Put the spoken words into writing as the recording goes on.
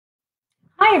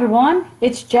Hi everyone,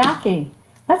 it's Jackie.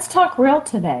 Let's talk real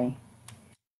today.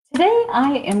 Today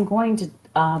I am going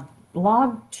to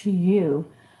blog to you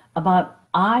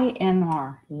about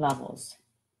INR levels.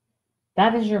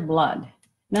 That is your blood.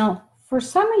 Now, for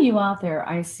some of you out there,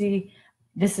 I see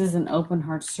this is an open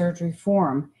heart surgery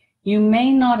form. You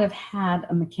may not have had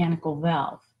a mechanical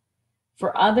valve.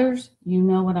 For others, you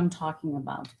know what I'm talking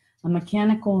about. A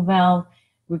mechanical valve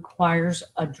requires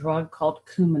a drug called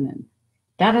Coumadin.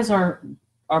 That is our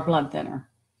blood thinner.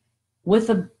 With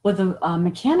a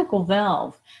mechanical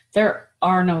valve, there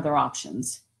are no other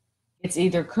options. It's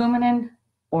either Coumadin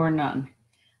or none.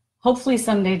 Hopefully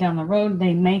someday down the road,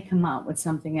 they may come out with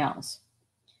something else.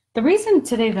 The reason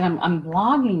today that I'm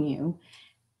blogging you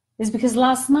is because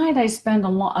last night I spent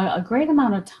a great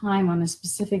amount of time on a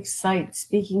specific site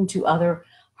speaking to other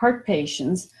heart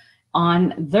patients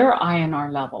on their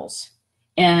INR levels.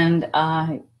 And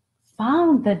I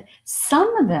found that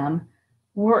some of them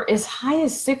were as high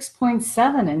as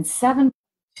 6.7 and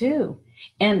 7.2.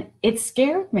 And it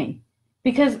scared me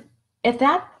because at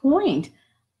that point,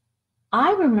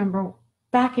 I remember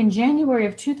back in January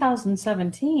of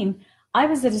 2017, I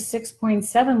was at a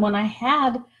 6.7 when I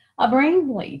had a brain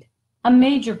bleed, a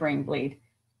major brain bleed,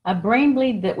 a brain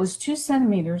bleed that was 2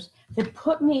 centimeters that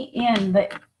put me in the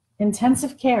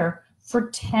intensive care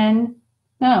for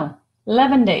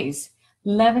 11 days.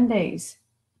 11 days.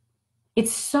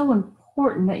 It's so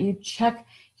important that you check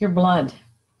your blood.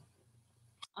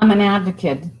 I'm an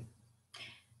advocate.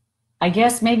 I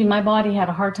guess maybe my body had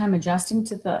a hard time adjusting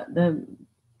to the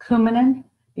Coumadin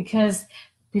because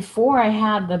before I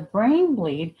had the brain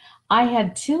bleed, I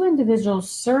had 2 individual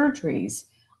surgeries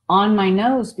on my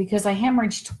nose because I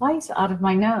hemorrhaged twice out of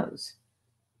my nose.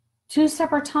 2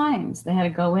 separate times. They had to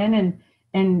go in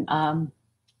and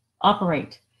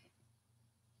operate.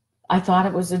 I thought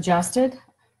it was adjusted.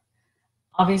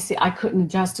 Obviously, I couldn't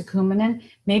adjust to Coumadin.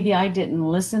 Maybe I didn't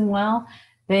listen well.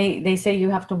 They say you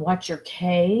have to watch your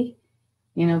K.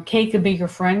 You know, K could be your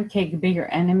friend, K could be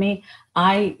your enemy.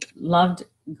 I loved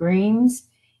greens,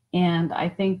 and I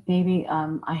think maybe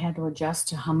I had to adjust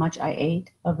to how much I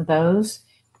ate of those.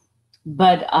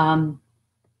 But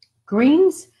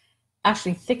greens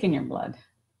actually thicken your blood.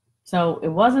 So it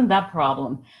wasn't that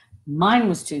problem. Mine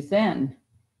was too thin.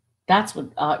 That's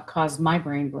what caused my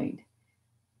brain bleed.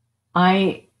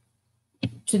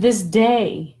 To this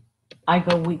day, I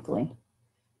go weekly.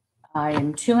 I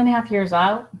am 2.5 years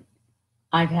out.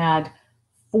 I've had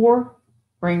 4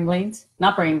 brain bleeds,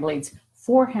 not brain bleeds,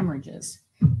 4 hemorrhages,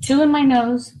 2 in my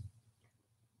nose,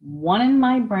 1 in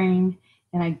my brain,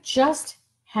 and I just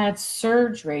had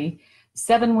surgery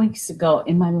 7 weeks ago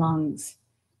in my lungs.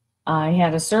 I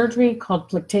had a surgery called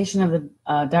flexion of the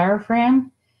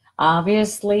diaphragm.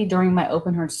 Obviously, during my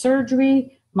open heart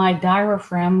surgery, my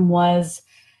diaphragm was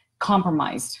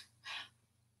compromised.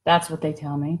 That's what they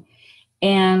tell me.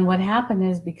 And what happened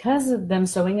is because of them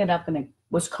sewing it up and it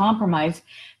was compromised,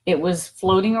 it was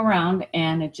floating around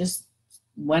and it just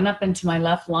went up into my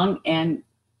left lung and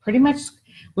pretty much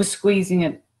was squeezing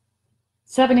it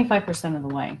 75% of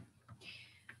the way.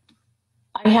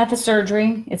 I had the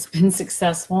surgery. It's been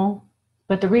successful.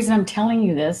 But the reason I'm telling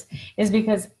you this is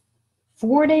because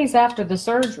 4 days after the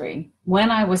surgery, when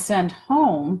I was sent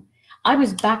home, I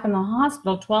was back in the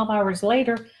hospital 12 hours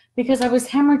later because I was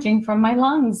hemorrhaging from my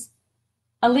lungs.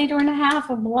 1.5 liters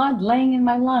of blood laying in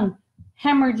my lung,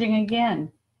 hemorrhaging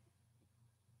again.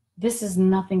 This is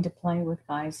nothing to play with,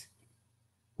 guys.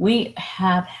 We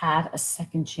have had a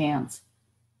second chance.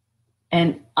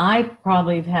 And I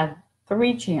probably have had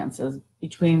 3 chances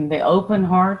between the open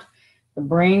heart, the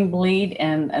brain bleed,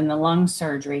 and the lung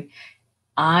surgery.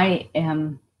 I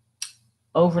am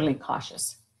overly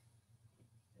cautious.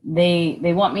 They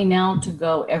want me now to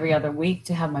go every other week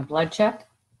to have my blood checked.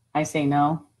 I say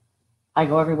no. I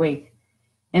go every week.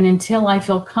 And until I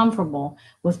feel comfortable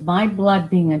with my blood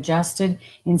being adjusted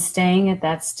and staying at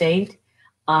that state,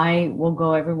 I will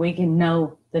go every week and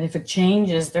know that if it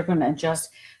changes, they're going to adjust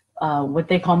what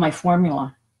they call my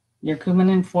formula, your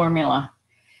Coumadin formula.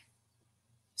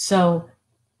 So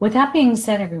with that being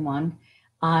said, everyone,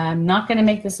 I'm not going to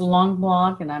make this a long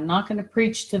blog and I'm not going to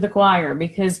preach to the choir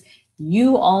because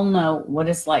you all know what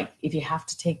it's like if you have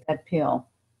to take that pill.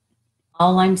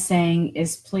 All I'm saying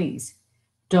is please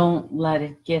don't let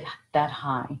it get that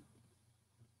high.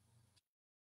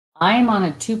 I am on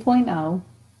a 2.0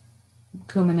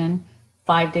 Coumadin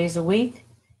 5 days a week,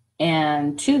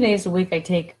 and 2 days a week I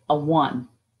take a 1.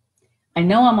 I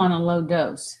know I'm on a low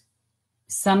dose.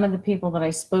 Some of the people that I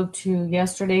spoke to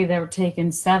yesterday, they were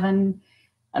taking 7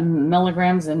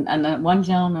 milligrams, and one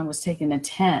gentleman was taking a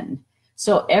 10.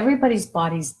 So everybody's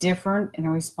body's different and it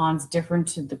responds different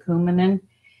to the Coumadin.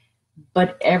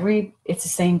 but it's the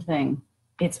same thing.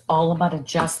 It's all about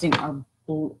adjusting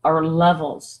our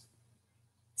levels.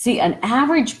 See, an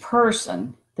average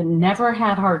person that never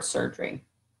had heart surgery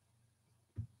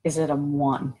is at a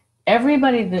 1.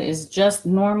 Everybody that is just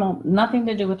normal, nothing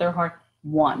to do with their heart,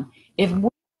 1. If we were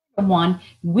a 1,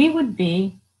 we would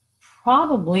be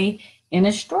probably in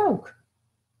a stroke.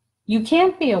 You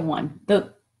can't be a 1.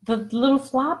 The little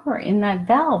flapper in that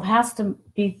valve has to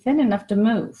be thin enough to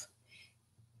move.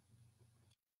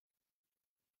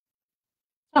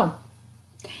 So,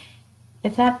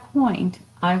 at that point,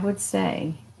 I would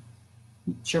say,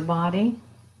 it's your body,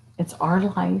 it's our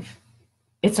life,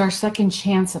 it's our second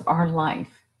chance of our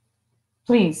life.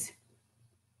 Please,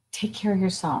 take care of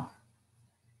yourself.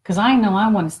 Because I know I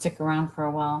want to stick around for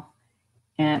a while,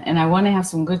 and I want to have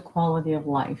some good quality of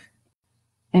life.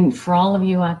 And for all of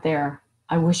you out there,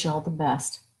 I wish you all the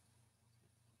best.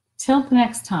 Till the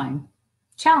next time,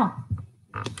 ciao.